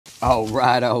All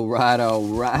right.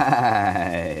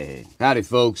 Howdy,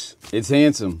 folks. It's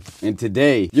Hansom. And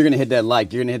today, you're going to hit that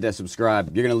like, you're going to hit that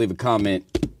subscribe, you're going to leave a comment.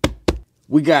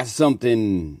 We got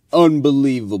something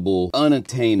unbelievable,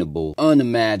 unattainable,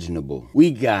 unimaginable. We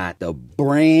got the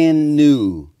brand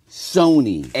new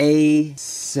Sony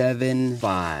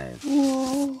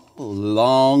A7V.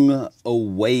 Long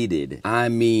awaited. I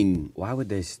mean, why would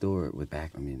they store it with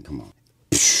back? I mean, come on.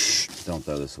 Don't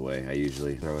throw this away. I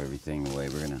usually throw everything away.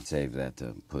 We're gonna save that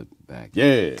to put back.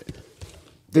 Yeah.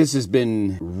 This has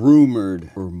been rumored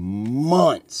for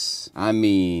months. I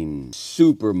mean,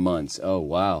 super months. Oh,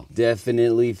 wow.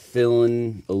 Definitely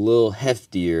feeling a little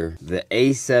heftier. The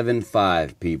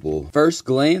A7V, people. First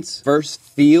glance, first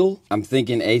feel, I'm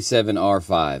thinking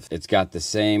A7R5. It's got the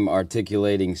same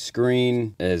articulating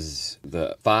screen as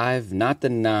the 5, not the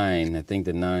 9. I think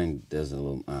the 9 does a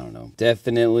little, I don't know.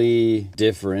 Definitely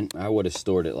different. I would have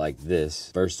stored it like this.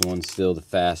 First one's still the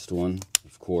fast one.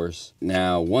 Course.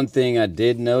 Now, one thing I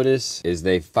did notice is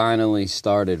they finally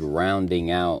started rounding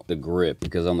out the grip,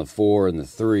 because on the 4 and the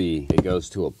 3 it goes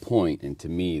to a point, and to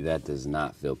me that does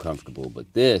not feel comfortable,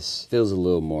 but this feels a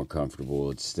little more comfortable.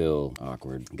 It's still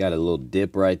awkward. Got a little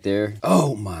dip right there.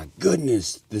 Oh my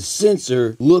goodness, the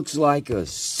sensor looks like a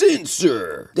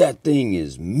sensor. That thing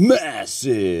is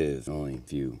massive. Only a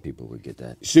few people would get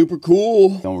that. Super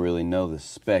cool. Don't really know the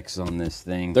specs on this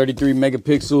thing. 33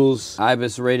 megapixels,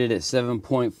 IBIS rated at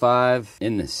 7.5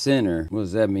 in the center. What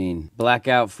does that mean?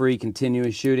 Blackout free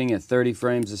continuous shooting at 30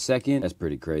 frames a second. That's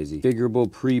pretty crazy. Configurable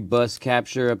pre-bus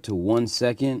capture up to 1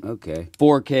 second. Okay.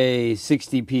 4K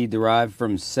 60p derived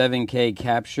from 7K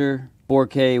capture.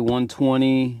 4K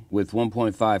 120 with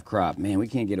 1.5 crop. Man, we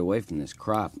can't get away from this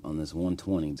crop on this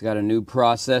 120. It's got a new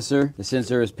processor. The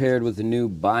sensor is paired with the new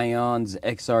Bion's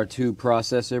XR2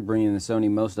 processor, bringing the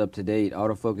Sony most up-to-date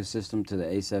autofocus system to the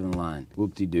A7 line.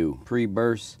 Whoop-de-doo.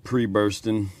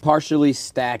 Pre-bursting. Partially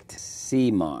stacked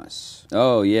CMOS.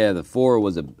 Oh yeah, the 4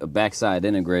 was a backside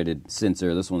integrated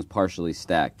sensor. This one's partially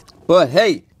stacked. But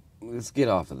hey, let's get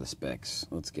off of the specs.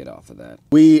 Let's get off of that.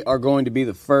 We are going to be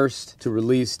the first to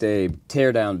release a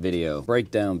teardown video,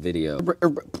 breakdown video.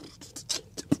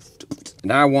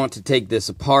 And I want to take this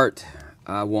apart.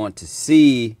 I want to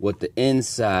see what the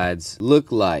insides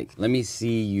look like. Let me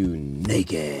see you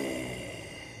naked.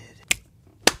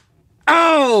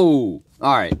 Oh!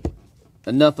 All right.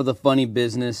 Enough of the funny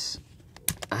business.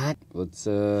 Let's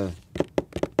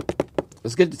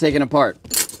get to taking apart.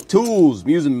 Tools. I'm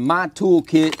using my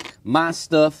toolkit. My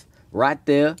stuff right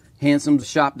there,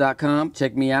 hansomshop.com.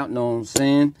 Check me out, know what I'm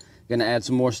saying? Gonna add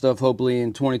some more stuff hopefully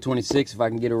in 2026 if I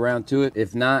can get around to it.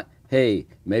 If not, hey,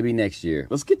 maybe next year.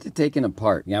 Let's get to taking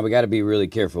apart. Now, we gotta be really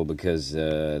careful because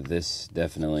this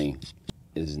definitely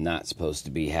is not supposed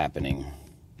to be happening.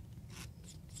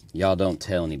 Y'all don't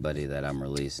tell anybody that I'm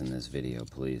releasing this video,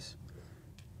 please.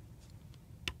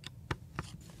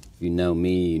 If you know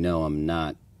me, you know I'm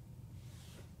not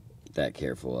that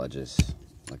careful. I just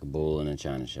like a bull in a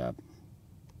china shop.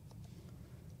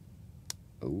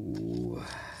 Ooh,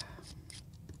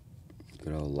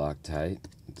 good old Loctite.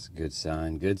 It's a good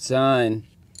sign. Good sign.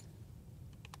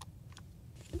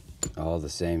 All the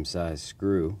same size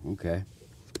screw. Okay.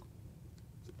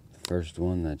 First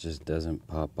one that just doesn't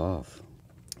pop off.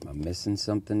 Am I missing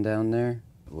something down there?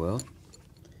 Well,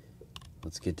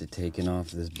 let's get to taking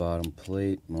off this bottom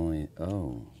plate.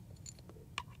 Oh.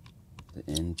 The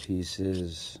end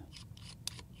pieces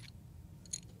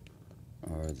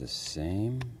are the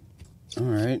same. All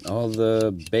right, all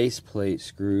the base plate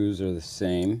screws are the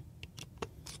same.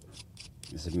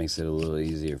 Guess it makes it a little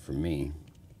easier for me.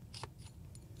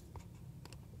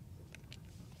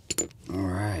 All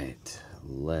right,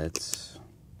 let's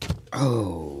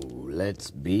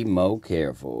be more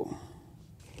careful.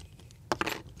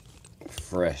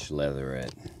 Fresh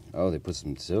leatherette. Oh, they put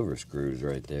some silver screws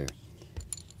right there.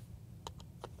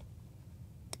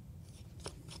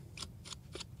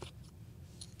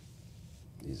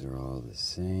 These are all the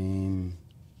same.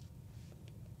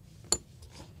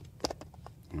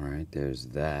 All right, there's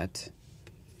that.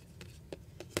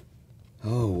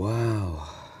 Oh, wow.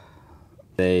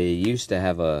 They used to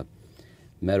have a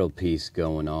metal piece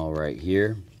going all right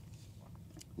here.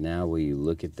 Now, will you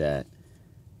look at that?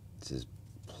 It's as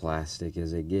plastic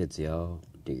as it gets, y'all.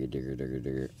 Digger, digger, digger,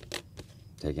 digger.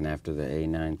 Taking after the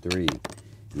A9 III.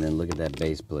 And then look at that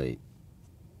base plate.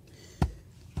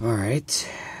 All right.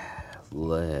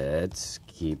 Let's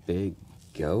keep it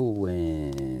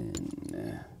going.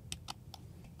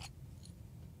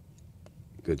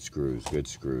 Good screws, good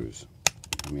screws.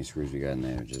 How many screws we got in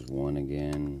there? Just one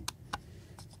again.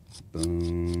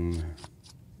 Boom.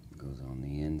 Goes on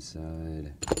the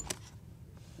inside.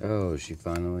 Oh, she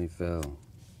finally fell.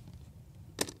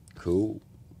 Cool.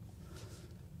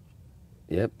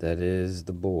 Yep, that is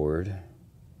the board.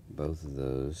 Both of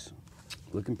those.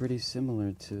 Looking pretty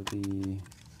similar to the...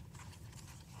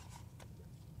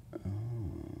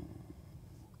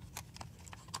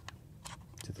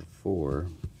 to the 4.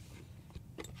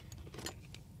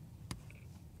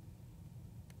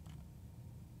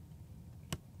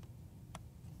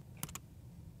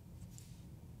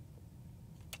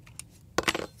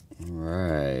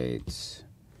 Right.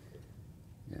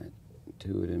 Got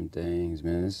 2 of them things,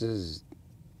 man. This is...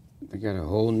 I got a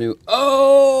whole new...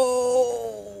 Oh!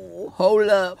 Hold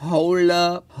up, hold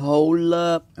up, hold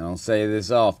up. I don't say this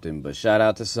often, but shout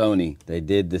out to Sony. They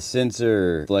did the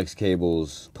sensor flex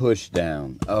cables push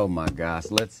down. Oh my gosh,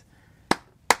 let's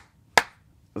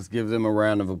give them a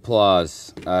round of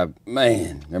applause.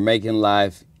 Man, they're making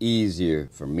life easier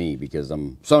for me because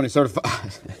I'm Sony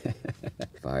certified.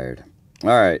 Fired. All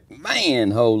right, man,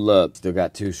 hold up. Still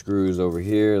got 2 screws over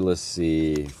here. Let's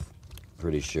see.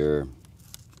 Pretty sure.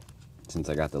 Since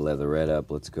I got the leatherette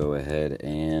up, let's go ahead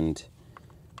and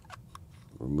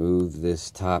remove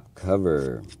this top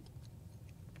cover.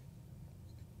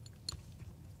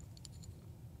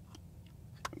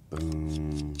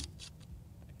 Boom.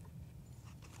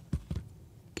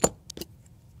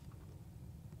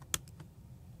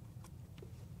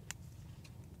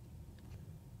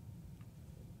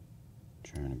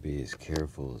 Trying to be as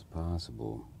careful as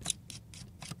possible.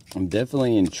 I'm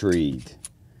definitely intrigued.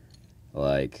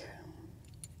 Like...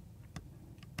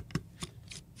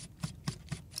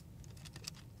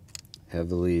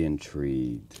 heavily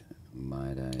intrigued,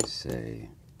 might I say.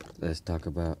 Let's talk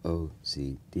about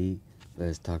OCD.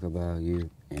 Let's talk about you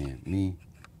and me.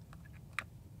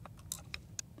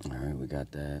 All right, we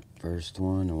got that first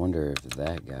one. I wonder if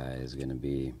that guy is going to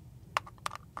be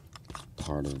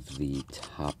part of the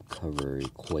top cover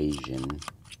equation.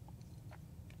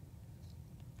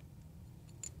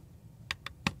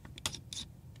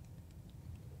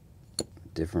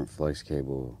 Different flex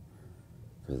cable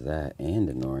for that and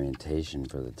an orientation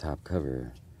for the top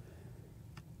cover.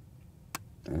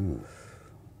 Oof,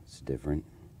 it's different.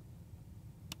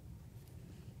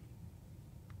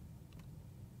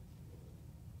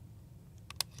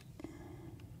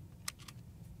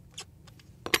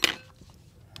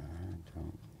 I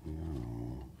don't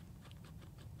know.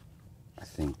 I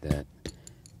think that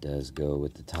does go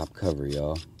with the top cover,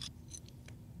 y'all.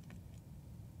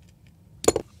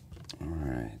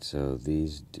 Alright, so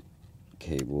these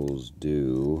cables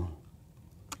do...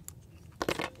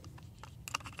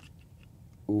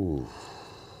 Ooh.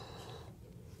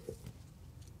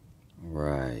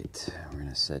 Right, we're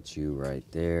gonna set you right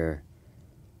there.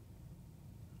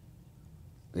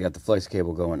 We got the flex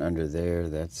cable going under there.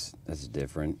 That's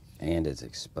different, and it's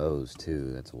exposed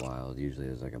too. That's wild. Usually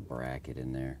there's like a bracket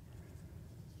in there.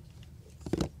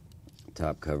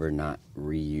 Top cover, not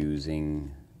reusing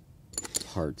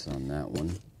parts on that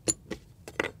one.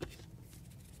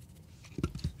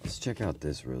 Let's check out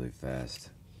this really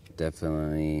fast.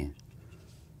 Definitely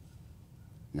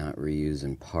not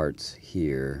reusing parts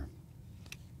here.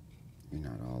 You're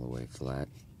not all the way flat.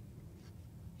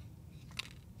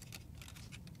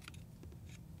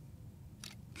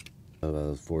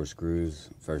 Those 4 screws.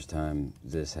 First time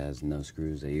this has no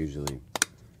screws. They usually at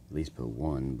least put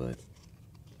 1, but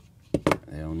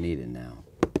they don't need it now.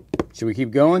 Should we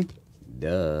keep going?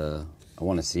 Duh. I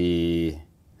want to see.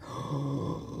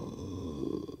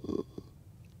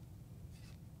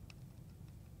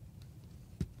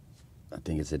 I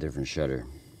think it's a different shutter.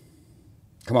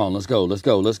 Come on, let's go, let's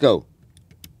go, let's go.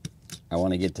 I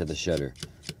want to get to the shutter.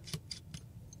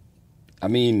 I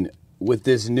mean, with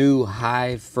this new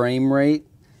high frame rate,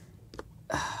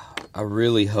 I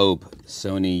really hope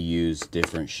Sony used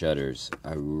different shutters.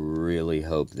 I really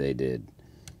hope they did.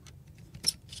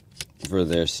 For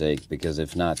their sake, because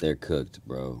if not, they're cooked,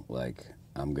 bro. Like,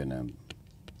 I'm gonna...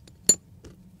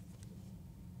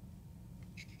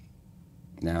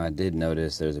 Now, I did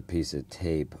notice there's a piece of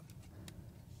tape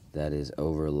that is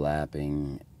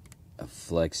overlapping a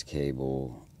flex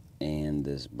cable and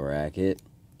this bracket.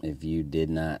 If you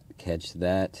did not catch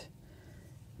that,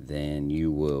 then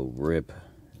you will rip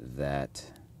that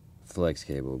flex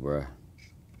cable, bruh,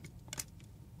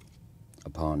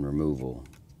 upon removal.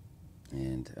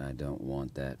 And I don't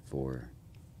want that for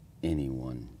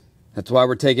anyone. That's why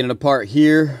we're taking it apart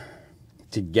here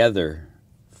together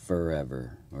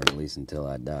forever, or at least until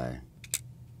I die.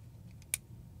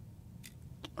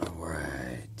 All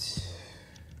right.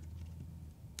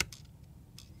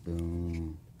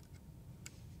 Boom.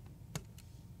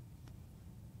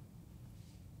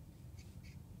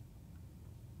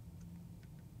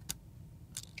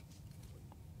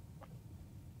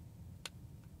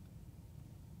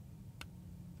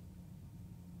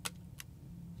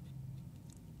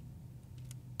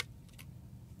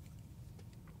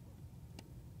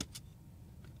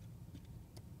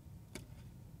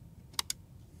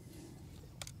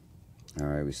 All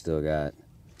right, we still got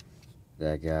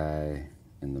that guy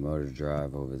in the motor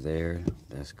drive over there.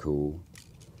 That's cool.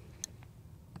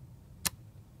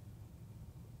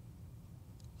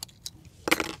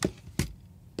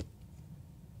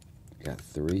 Got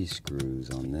 3 screws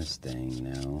on this thing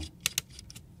now.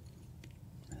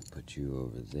 I'll put you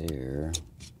over there.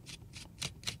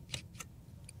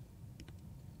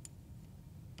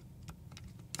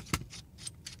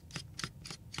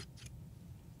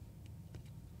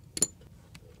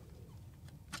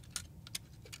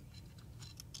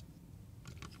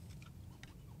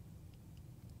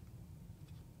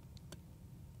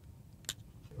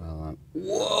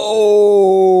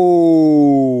 Whoa!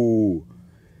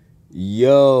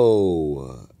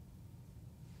 Yo!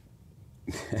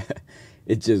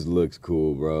 It just looks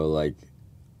cool, bro. Like,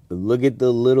 look at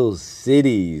the little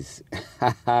cities.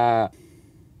 Wow,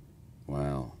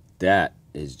 that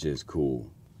is just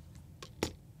cool.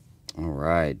 All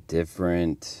right,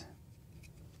 different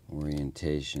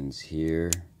orientations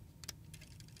here.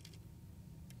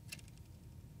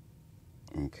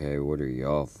 Okay, what are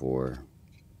y'all for?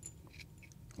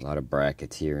 A lot of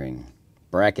bracketeering.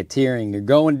 Bracketeering, you're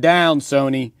going down,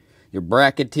 Sony. You're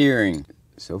bracketeering.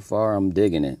 So far, I'm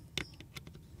digging it.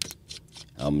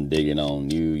 I'm digging on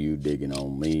you, you digging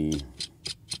on me.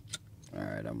 All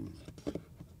right, I'm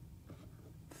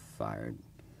fired.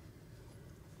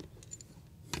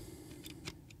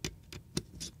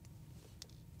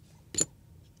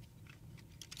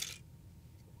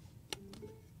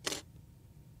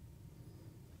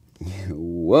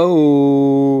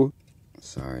 Whoa!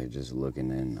 Sorry, just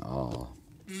looking in awe.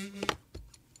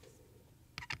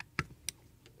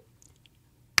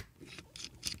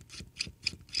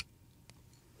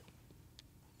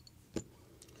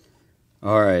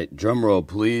 All right, drum roll,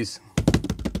 please.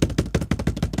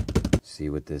 See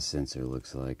what this sensor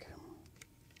looks like.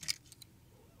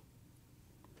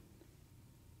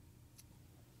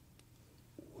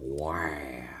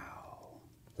 Wow.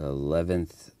 The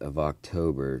 11th of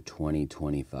October,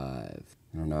 2025.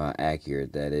 I don't know how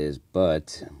accurate that is,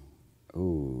 but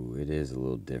ooh, it is a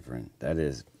little different. That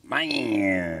is,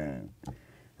 man.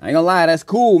 I ain't gonna lie, that's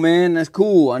cool, man. That's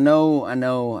cool. I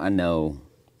know.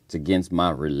 It's against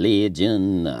my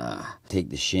religion. Take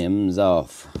the shims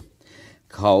off.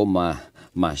 Call my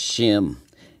shim,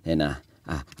 and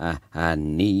I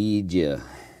need you.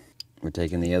 We're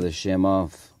taking the other shim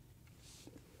off.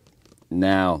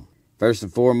 Now, first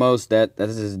and foremost, that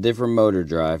is a different motor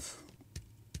drive.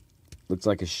 Looks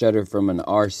like a shutter from an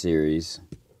R series.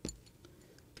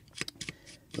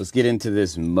 Let's get into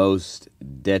this most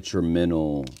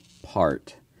detrimental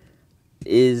part.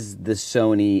 Is the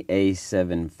Sony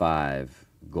A7V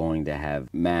going to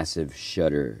have massive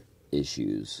shutter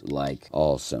issues like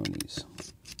all Sonys?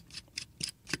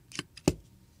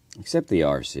 Except the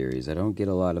R series. I don't get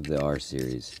a lot of the R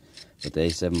series. But the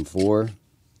A7 IV,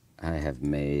 I have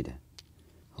made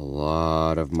a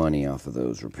lot of money off of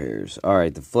those repairs. All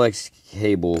right, the flex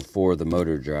cable for the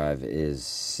motor drive is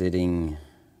sitting.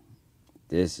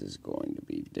 This is going to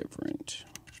be different.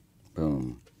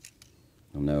 Boom.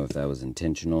 I don't know if that was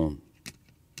intentional.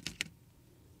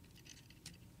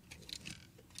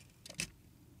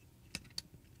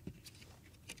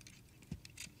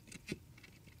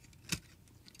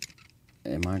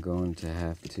 Am I going to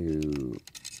have to...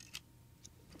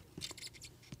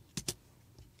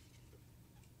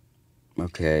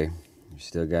 Okay, you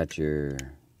still got your...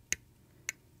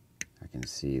 I can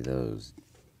see those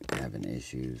having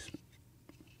issues.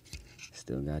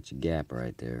 Still got your gap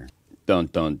right there. Dun,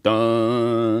 dun,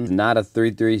 dun. Not a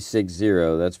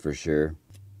 3360, that's for sure.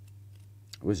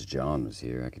 I wish John was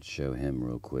here. I could show him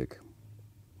real quick.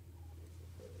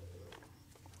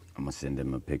 I'm gonna send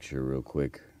him a picture real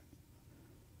quick.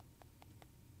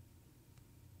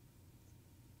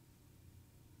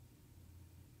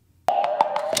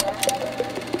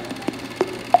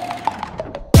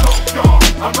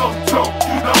 I'm no joke,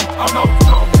 you know, I'm no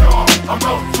joke, y'all. I'm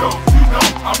no joke, you know,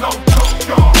 I'm no joke,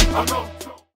 y'all. I'm no